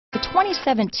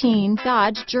2017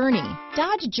 Dodge Journey.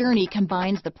 Dodge Journey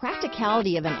combines the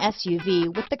practicality of an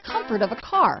SUV with the comfort of a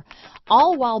car,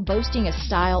 all while boasting a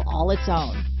style all its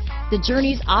own. The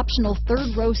Journey's optional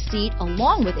third-row seat,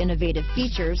 along with innovative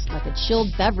features like a chilled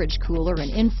beverage cooler and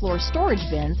in-floor storage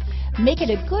bins, make it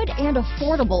a good and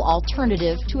affordable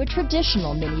alternative to a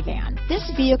traditional minivan. This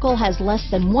vehicle has less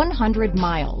than 100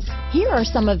 miles. Here are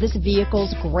some of this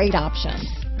vehicle's great options: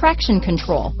 traction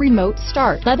control, remote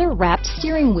start, leather-wrapped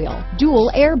steering wheel,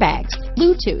 dual airbags,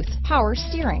 Bluetooth, power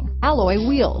steering, alloy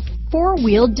wheels,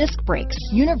 four-wheel disc brakes,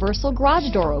 universal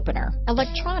garage door opener,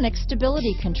 electronic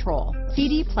stability control,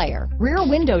 CD player, rear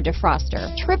window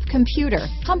defroster, trip computer,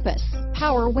 compass,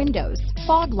 power windows,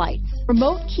 fog lights,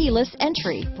 remote keyless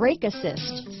entry, brake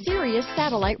assist, Sirius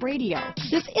satellite radio.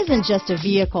 This isn't just a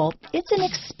vehicle, it's an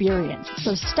experience.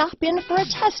 So stop in for a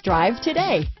test drive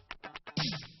today.